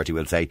 2030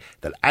 we'll say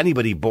that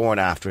anybody born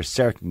after a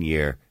certain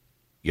year,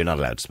 you're not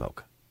allowed to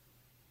smoke.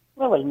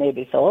 Well,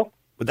 maybe so.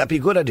 Would that be a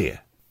good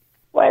idea?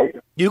 Well,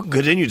 you can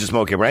continue to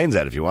smoke your brains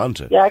out if you want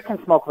to. Yeah, I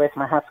can smoke away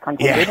from my house.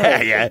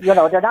 Yeah. You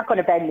know, they're not going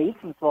to ban me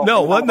from smoking.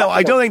 No,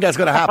 I don't think that's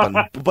going to happen.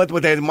 But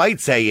what they might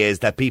say is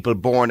that people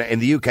born in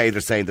the UK,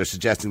 they're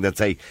suggesting that,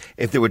 say,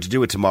 if they were to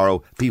do it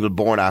tomorrow, people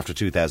born after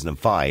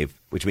 2005,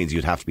 which means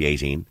you'd have to be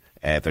 18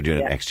 if they're doing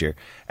it next year,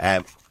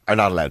 are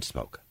not allowed to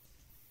smoke.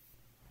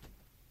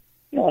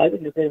 No, I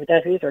wouldn't agree with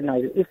that either.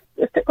 No, if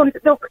they're going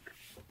to look,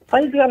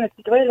 I'll be honest.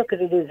 The way I look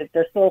at it is, if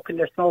they're smoking,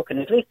 they're smoking.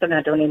 At least they're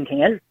not doing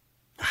anything else.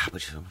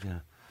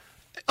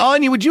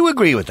 Anya, would you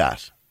agree with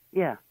that?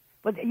 Yeah.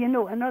 But, you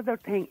know, another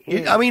thing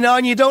is... Anya,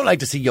 you don't like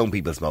to see young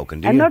people smoking,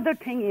 do you? Another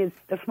thing is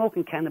they're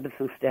smoking cannabis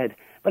instead.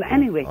 But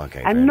anyway,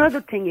 another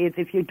thing is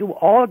if you do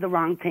all the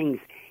wrong things,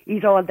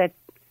 eat all that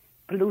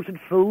polluted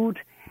food,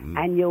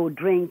 and you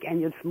drink and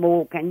you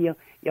smoke and you're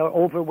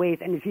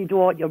overweight, and if you do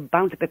all, you're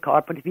bound to be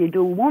caught. But if you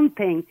do one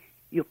thing,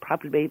 you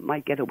probably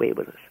might get away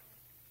with it.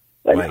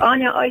 Well,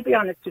 Anya, I'll be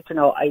honest with you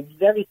now, I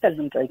very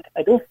seldom drink.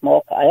 I don't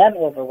smoke. I am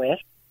overweight.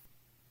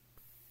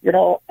 You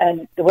know,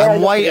 and the way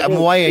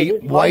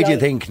why do you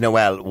think,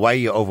 Noelle, why are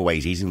you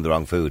overweight? Eating the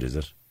wrong food, is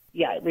it?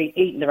 Yeah,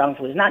 eating the wrong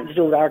food. It's nothing to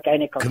do with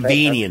organic or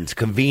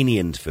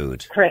convenient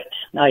food. Correct,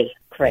 Niall,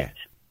 correct.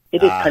 Yeah.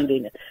 It is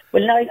convenient.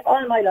 Well, Niall,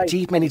 all my life... Do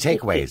you eat many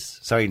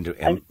takeaways? Sorry to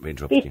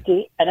interrupt you.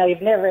 50, and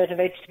I've never had a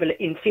vegetable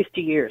in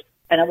 50 years,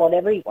 and I won't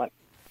ever eat one.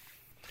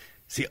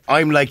 See,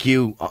 I'm like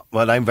you.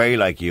 Well, I'm very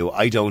like you.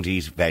 I don't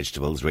eat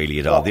vegetables really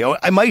at all.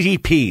 I might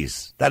eat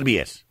peas. That'll be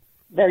it.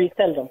 Very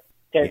seldom.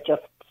 They're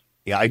just...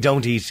 Yeah, I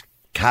don't eat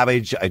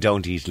cabbage, I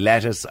don't eat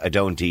lettuce, I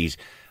don't eat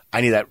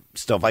any of that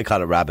stuff. I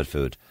call it rabbit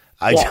food.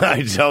 I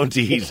don't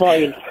eat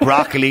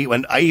broccoli.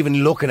 When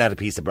even looking at a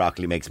piece of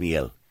broccoli makes me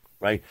ill,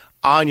 right?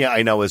 Anya,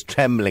 I know, is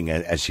trembling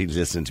as she's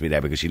listening to me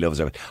there because she loves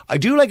it. I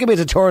do like a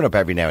bit of turnip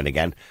every now and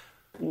again.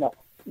 No,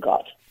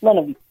 God, none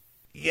of them.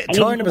 Yeah,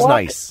 turnip is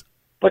nice.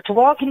 But to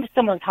walk into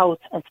someone's house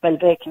and smell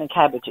bacon and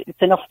cabbage,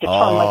 it's enough to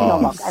turn my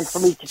stomach and for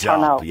me to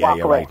turn out. Yeah,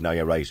 you're away. Right. No,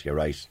 you're right. You're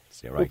right.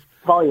 It's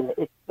vile.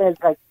 It smells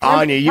like...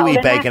 Anya, you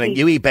eat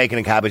bacon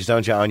and cabbage,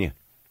 don't you, Anya?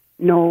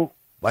 No.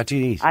 What do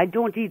you eat? I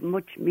don't eat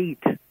much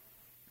meat.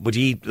 But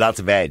you eat lots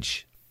of veg?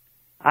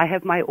 I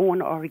have my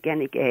own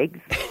organic eggs.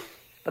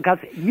 Because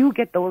you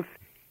get those...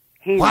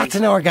 What's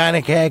an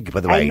organic egg, by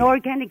the way? An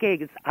organic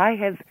egg is... I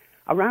have,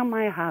 around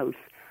my house,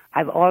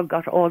 I've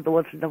got all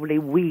those lovely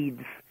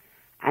weeds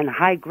and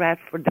high grass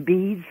for the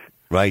bees.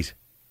 Right.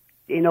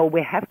 You know,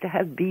 we have to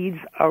have bees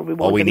or we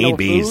won't we need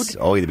bees. Food.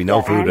 Oh, there'll be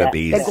no food without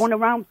bees. They're going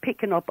around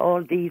picking up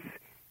all these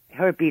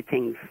herby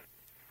things.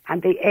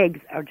 And the eggs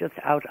are just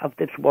out of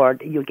this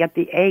world. You get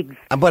the eggs.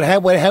 But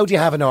how do you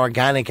have an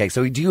organic egg?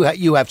 So do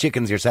you have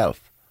chickens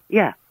yourself?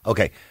 Yeah.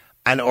 Okay.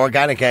 And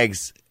organic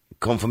eggs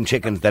come from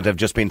chickens that have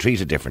just been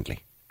treated differently?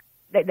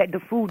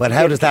 The food. But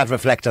how does that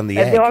reflect on the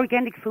egg? The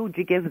organic food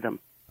you give them.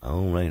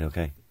 Oh, right,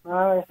 okay.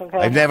 Oh, okay.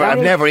 I've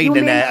never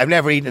eaten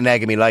an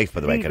egg in my life,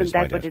 by the way. Can I just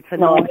point out?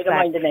 No, I don't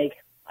mind an egg.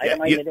 I don't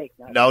mind an egg.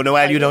 No,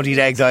 Noel, you don't eat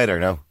eggs either,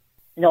 no?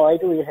 No, I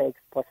do eat eggs,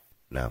 but...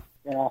 No.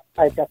 You know,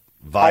 I just...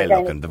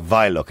 The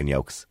vile-looking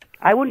yolks.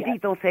 I wouldn't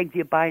eat those eggs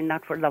you buy,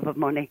 not for love of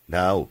money.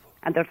 No.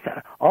 And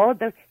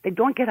they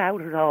don't get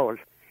out at all.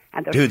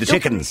 And they're the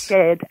chickens?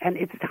 Dead, and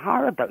it's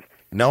horrible.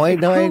 No, I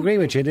agree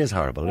with you. It is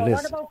horrible. Well, it is.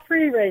 What about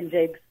free-range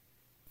eggs?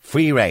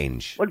 Free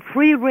range? Well,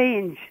 free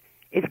range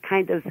is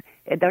kind of...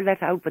 They're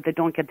let out, but they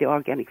don't get the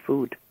organic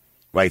food.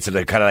 Right, so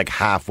they're kind of like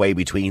halfway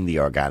between the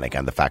organic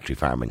and the factory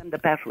farming. And the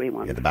battery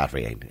ones. Yeah, the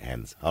battery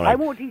hens. All right. I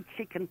won't eat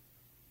chicken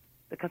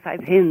because I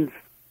have hens.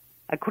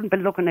 I couldn't be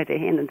looking at a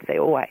hen and say,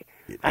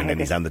 and then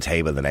he's on the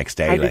table the next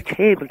day. On the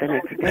table the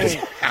next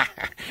day.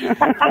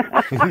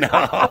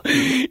 No.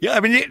 Yeah,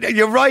 I mean,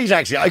 you're right,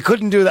 actually. I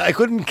couldn't do that. I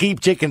couldn't keep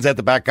chickens at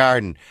the back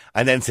garden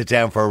and then sit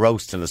down for a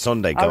roast on a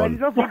Sunday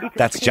going,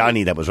 that's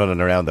Johnny that was running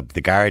around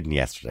the garden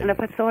yesterday. And if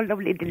I saw a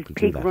lovely little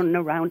pig running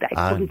around,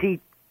 I couldn't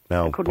eat.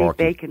 No, I couldn't eat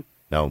bacon.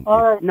 No.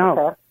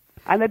 No.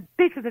 I'm a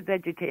bit of a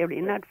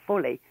vegetarian, not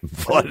fully.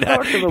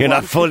 You're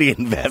not fully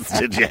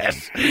invested yet.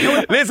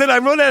 Listen,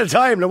 I'm running out of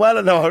time. Noel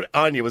and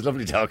Anya, it was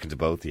lovely talking to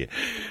both of you.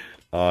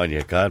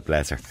 Anya, God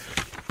bless her.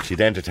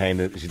 She'd entertain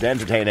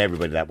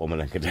everybody, that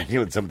woman, and continue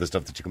with some of the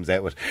stuff that she comes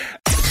out with.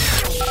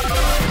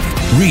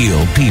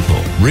 Real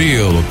people,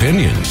 real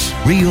opinions,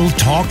 real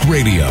talk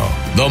radio.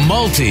 The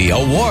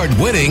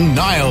multi-award-winning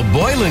Niall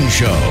Boylan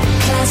Show.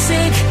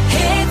 Classic